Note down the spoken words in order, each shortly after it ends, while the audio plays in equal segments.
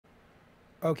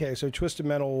Okay, so Twisted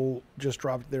Metal just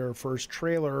dropped their first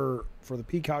trailer for the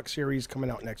Peacock series coming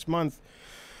out next month.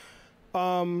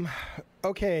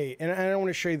 Okay, and I don't want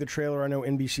to show you the trailer. I know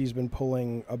NBC's been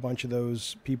pulling a bunch of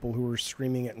those people who were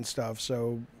streaming it and stuff,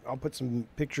 so I'll put some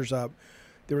pictures up.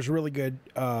 There was a really good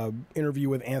interview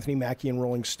with Anthony Mackie and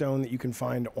Rolling Stone that you can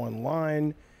find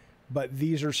online, but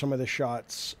these are some of the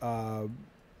shots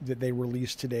that they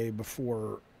released today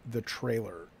before the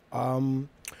trailer.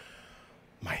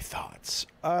 My thoughts.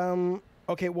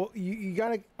 Okay, well, you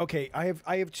gotta... Okay,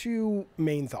 I have two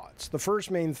main thoughts. The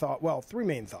first main thought... Well, three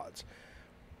main thoughts.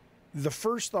 The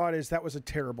first thought is that was a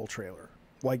terrible trailer.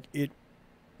 Like, it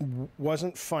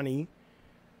wasn't funny.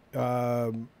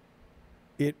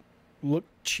 It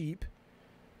looked cheap.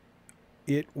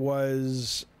 It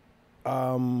was...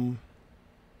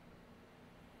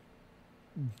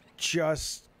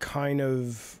 just kind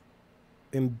of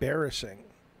embarrassing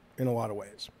in a lot of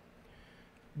ways.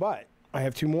 But I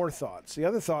have two more thoughts. The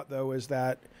other thought, though, is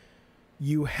that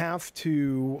you have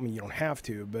to... I mean, you don't have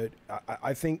to, but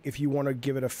I think if you want to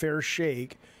give it a fair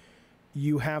shake,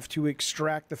 you have to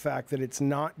extract the fact that it's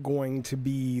not going to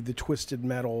be the Twisted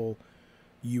Metal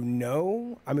you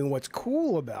know. I mean, what's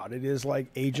cool about it is, like,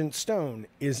 Agent Stone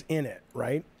is in it,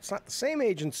 right? It's not the same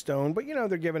Agent Stone, but, you know,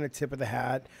 they're giving a tip of the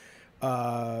hat.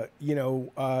 I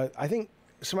think...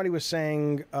 Somebody was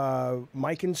saying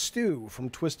Mike and Stu from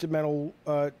Twisted Metal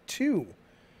 2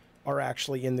 are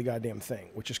actually in the goddamn thing,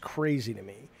 which is crazy to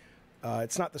me.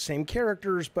 It's not the same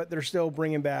characters, but they're still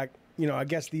bringing back, you know, I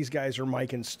guess these guys are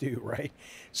Mike and Stu, right?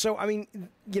 So, I mean,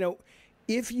 you know,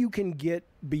 if you can get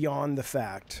beyond the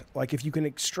fact, like if you can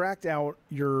extract out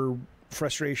your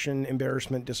frustration,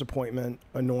 embarrassment, disappointment,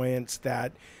 annoyance,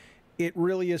 that it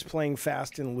really is playing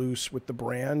fast and loose with the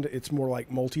brand. It's more like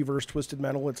multiverse Twisted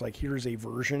Metal. It's like, here's a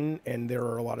version, and there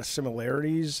are a lot of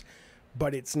similarities,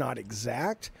 but it's not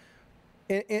exact.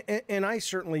 And I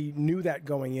certainly knew that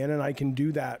going in, and I can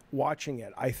do that watching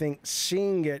it. I think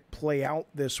seeing it play out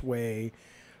this way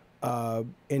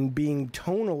and being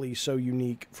tonally so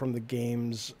unique from the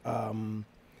games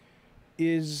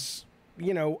is,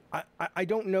 you know, I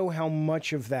don't know how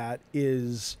much of that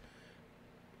is...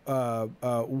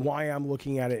 why I'm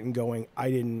looking at it and going, I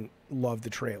didn't love the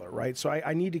trailer, right? So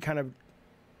I need to kind of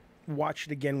watch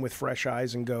it again with fresh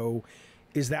eyes and go,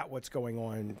 is that what's going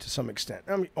on to some extent?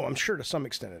 I mean, I'm sure to some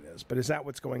extent it is, but is that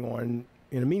what's going on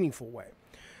in a meaningful way?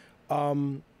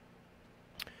 The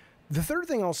third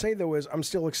thing I'll say, though, is I'm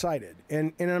still excited.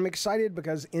 And I'm excited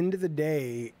because, end of the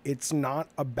day, it's not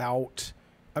about...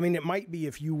 I mean, it might be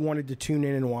if you wanted to tune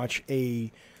in and watch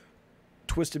a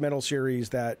Twisted Metal series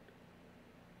that,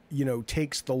 you know,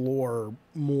 takes the lore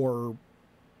more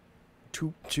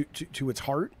to its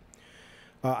heart.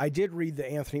 I did read the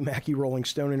Anthony Mackie Rolling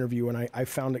Stone interview, and I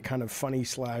found it kind of funny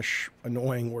 /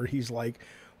 annoying, where he's like,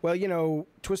 well, you know,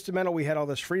 Twisted Metal, we had all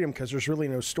this freedom because there's really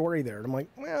no story there. And I'm like,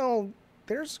 well,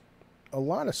 there's a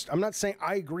lot of... I'm not saying...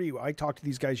 I agree. I talked to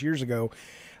these guys years ago.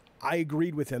 I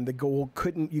agreed with him. The goal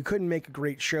you couldn't make a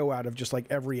great show out of just like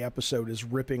every episode is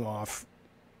ripping off,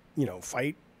 you know,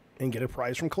 fight and get a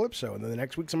prize from Calypso, and then the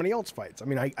next week somebody else fights. I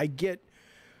mean, I get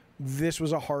this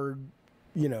was a hard,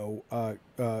 you know,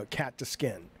 cat to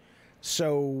skin.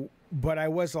 So, but I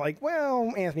was like,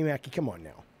 well, Anthony Mackie, come on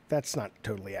now. That's not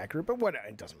totally accurate, but what,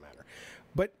 it doesn't matter.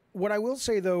 But what I will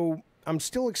say, though, I'm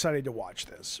still excited to watch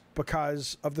this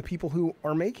because of the people who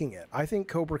are making it. I think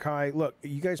Cobra Kai, look,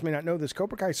 you guys may not know this,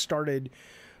 Cobra Kai started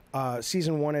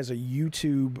season 1 as a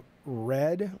YouTube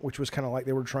Red, which was kind of like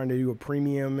they were trying to do a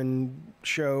premium and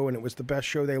show, and it was the best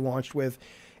show they launched with,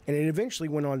 and it eventually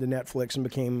went on to Netflix and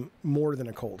became more than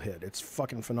a cult hit. It's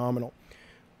fucking phenomenal.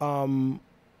 You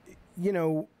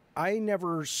know, I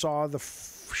never saw the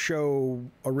show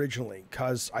originally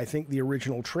because I think the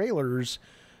original trailers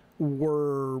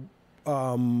were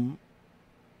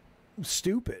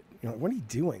stupid. You know, what are you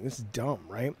doing? This is dumb,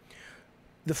 right?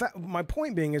 My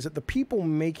point being is that the people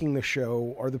making the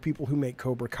show are the people who make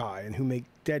Cobra Kai and who make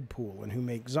Deadpool and who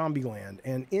make Zombieland.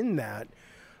 And in that,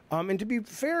 and to be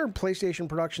fair, PlayStation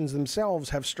Productions themselves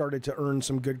have started to earn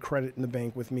some good credit in the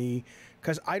bank with me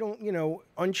because I don't, you know,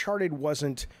 Uncharted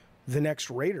wasn't the next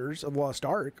Raiders of Lost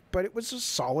Ark, but it was a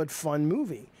solid, fun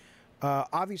movie.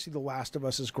 Obviously, The Last of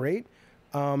Us is great.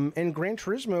 And Gran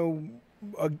Turismo,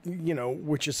 you know,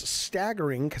 which is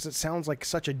staggering because it sounds like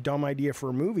such a dumb idea for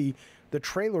a movie. The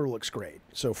trailer looks great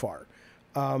so far.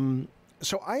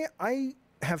 So I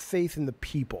have faith in the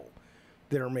people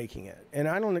that are making it. And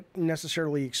I don't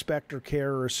necessarily expect or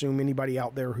care or assume anybody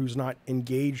out there who's not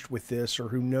engaged with this or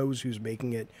who knows who's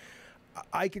making it.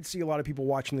 I could see a lot of people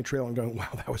watching the trailer and going, wow,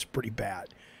 that was pretty bad.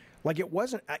 Like, it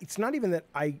wasn't, it's not even that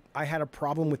I had a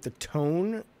problem with the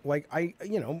tone. Like,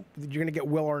 you know, you're going to get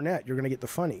Will Arnett, you're going to get the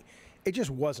funny. It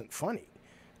just wasn't funny.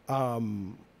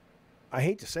 I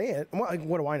hate to say it. Well, like,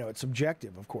 what do I know? It's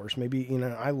subjective, of course. Maybe, you know,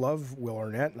 I love Will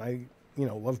Arnett and I, you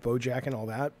know, love BoJack and all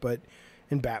that,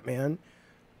 and Batman.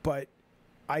 But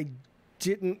I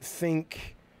didn't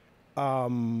think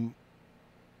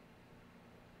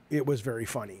it was very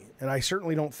funny. And I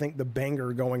certainly don't think the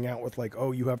banger going out with like,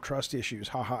 oh, you have trust issues,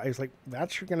 haha. It's like,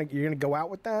 you're gonna go out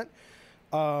with that.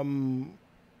 You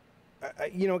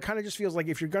know, it kind of just feels like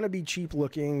if you're gonna be cheap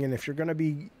looking and if you're gonna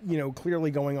be, you know, clearly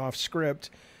going off script,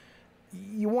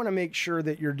 you want to make sure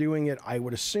that you're doing it, I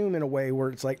would assume, in a way where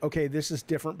it's like, okay, this is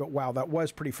different, but wow, that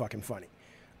was pretty fucking funny.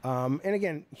 And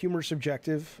again, humor's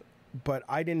subjective, but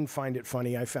I didn't find it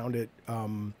funny. I found it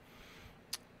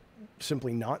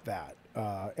simply not that.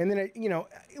 And then, you know,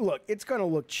 look, it's going to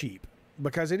look cheap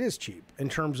because it is cheap in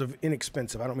terms of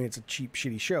inexpensive. I don't mean it's a cheap,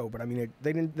 shitty show, but I mean,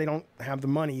 they don't have the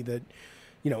money that,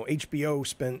 you know, HBO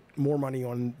spent more money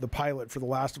on the pilot for The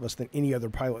Last of Us than any other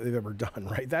pilot they've ever done,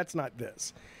 right? That's not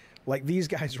this. Like these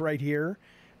guys right here,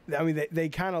 I mean, they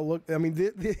kind of look, I mean,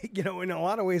 you know, in a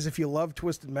lot of ways, if you love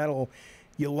Twisted Metal,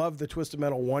 you love the Twisted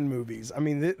Metal 1 movies. I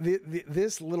mean,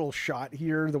 this little shot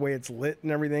here, the way it's lit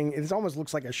and everything, it almost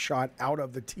looks like a shot out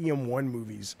of the TM1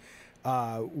 movies,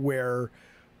 where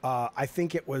I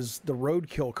think it was the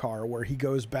Roadkill car where he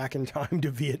goes back in time to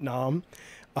Vietnam.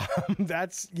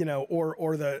 That's, you know,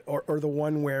 or the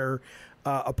one where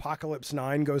Apocalypse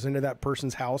 9 goes into that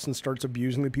person's house and starts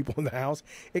abusing the people in the house.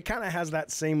 It kind of has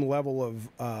that same level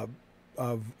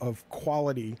of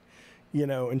quality, you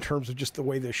know, in terms of just the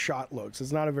way this shot looks.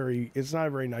 It's not a very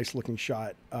nice looking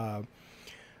shot. But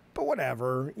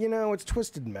whatever, you know, it's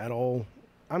Twisted Metal.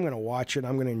 I'm going to watch it.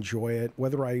 I'm going to enjoy it.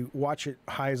 Whether I watch it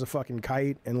high as a fucking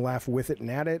kite and laugh with it and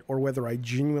at it, or whether I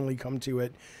genuinely come to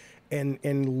it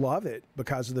and love it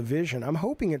because of the vision. I'm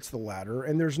hoping it's the latter,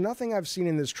 and there's nothing I've seen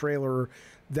in this trailer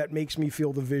that makes me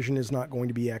feel the vision is not going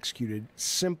to be executed,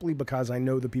 simply because I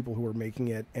know the people who are making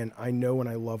it, and I know and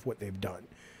I love what they've done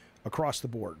across the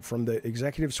board, from the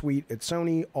executive suite at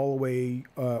Sony all the way,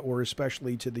 or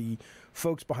especially to the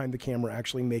folks behind the camera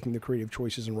actually making the creative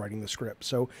choices and writing the script.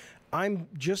 So I'm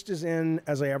just as in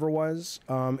as I ever was,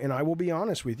 and I will be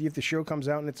honest with you, if the show comes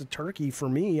out and it's a turkey for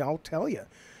me, I'll tell you.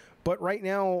 But right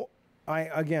now,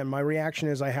 again, my reaction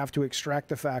is I have to extract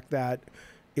the fact that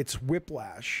it's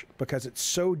whiplash because it's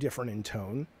so different in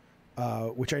tone,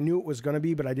 which I knew it was going to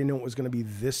be, but I didn't know it was going to be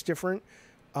this different.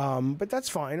 But that's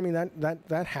fine. I mean,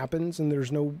 that happens, and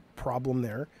there's no problem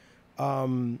there.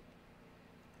 But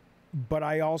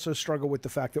I also struggle with the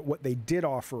fact that what they did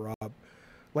offer up,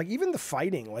 like even the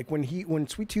fighting, like when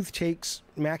Sweet Tooth takes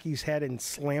Mackey's head and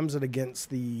slams it against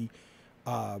the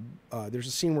there's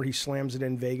a scene where he slams it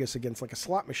in Vegas against like a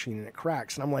slot machine and it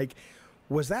cracks, and I'm like,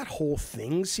 was that whole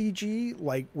thing CG?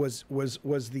 Like was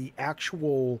the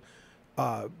actual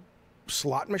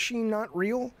slot machine not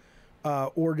real,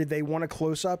 or did they want a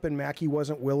close up and Mackey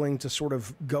wasn't willing to sort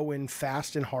of go in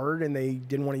fast and hard and they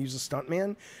didn't want to use a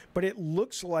stuntman? But it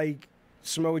looks like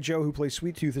Samoa Joe, who plays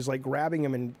Sweet Tooth, is like grabbing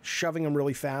him and shoving him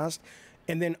really fast.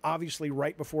 And then obviously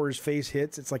right before his face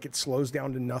hits, it's like it slows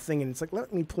down to nothing, and it's like,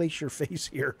 let me place your face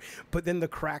here. But then the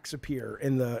cracks appear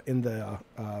in the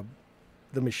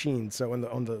machine, so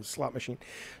on the slot machine.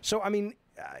 So I mean,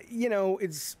 you know,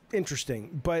 it's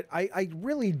interesting, but I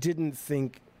really didn't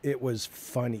think it was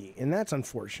funny, and that's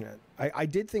unfortunate. I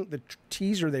did think the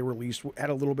teaser they released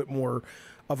had a little bit more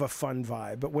of a fun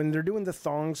vibe, but when they're doing the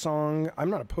thong song, I'm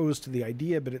not opposed to the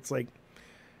idea, but it's like,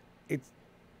 it's,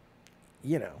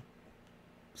 you know,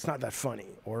 it's not that funny.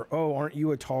 Or, oh, aren't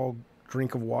you a tall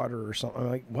drink of water or something? I'm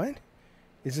like, what?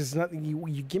 This is nothing.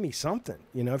 You give me something.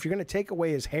 You know, if you're going to take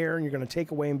away his hair and you're going to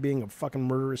take away him being a fucking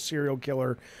murderous serial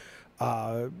killer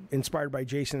inspired by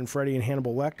Jason and Freddy and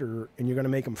Hannibal Lecter, and you're going to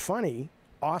make him funny,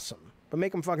 awesome. But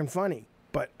make him fucking funny.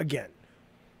 But again,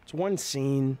 it's one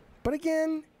scene. But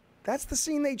again, that's the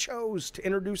scene they chose to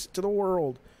introduce it to the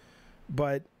world.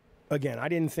 But again, I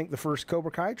didn't think the first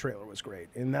Cobra Kai trailer was great.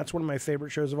 And that's one of my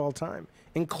favorite shows of all time,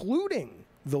 including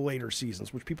the later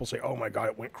seasons, which people say, oh my God,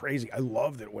 it went crazy. I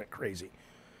love that it went crazy.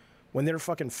 When they're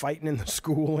fucking fighting in the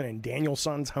school and in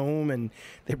Danielson's home and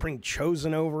they bring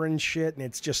Chosen over and shit. And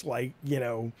it's just like, you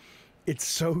know, it's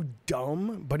so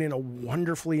dumb, but in a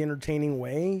wonderfully entertaining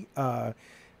way,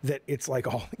 that it's like,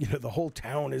 oh, you know, the whole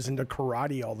town is into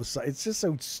karate all the time. It's just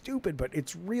so stupid, but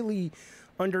it's really,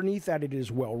 underneath that, it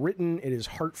is well written. It is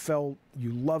heartfelt.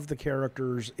 You love the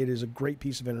characters. It is a great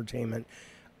piece of entertainment.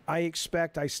 I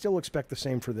still expect the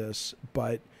same for this,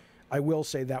 but I will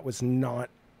say that was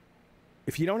not,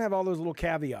 if you don't have all those little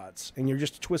caveats and you're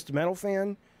just a Twisted Metal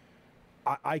fan,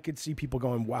 I could see people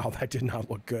going, wow, that did not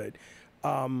look good.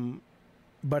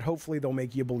 But hopefully they'll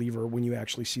make you a believer when you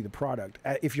actually see the product.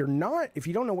 If you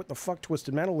don't know what the fuck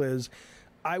Twisted Metal is,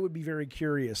 I would be very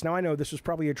curious. Now, I know this was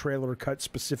probably a trailer cut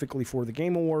specifically for the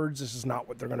Game Awards. This is not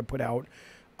what they're going to put out.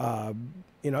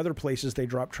 In other places, they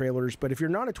drop trailers. But if you're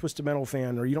not a Twisted Metal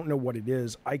fan or you don't know what it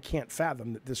is, I can't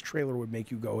fathom that this trailer would make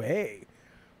you go, hey,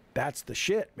 that's the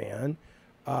shit, man.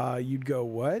 You'd go,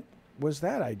 what was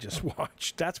that I just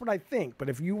watched? That's what I think. But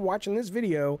if you're watching this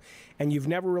video and you've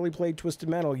never really played Twisted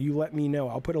Metal, you let me know.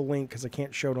 I'll put a link because I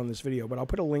can't show it on this video, but I'll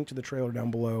put a link to the trailer down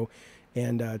below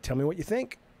and tell me what you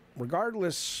think.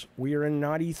 Regardless, we are in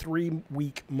Naughty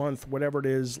 3-week month, whatever it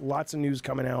is. Lots of news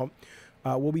coming out.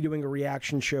 We'll be doing a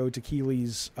reaction show to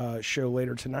Keely's show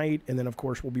later tonight. And then, of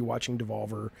course, we'll be watching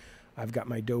Devolver. I've got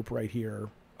my dope right here.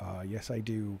 Yes, I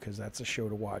do, because that's a show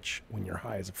to watch when you're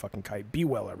high as a fucking kite. Be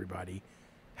well, everybody.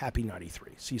 Happy Naughty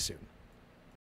 3. See you soon.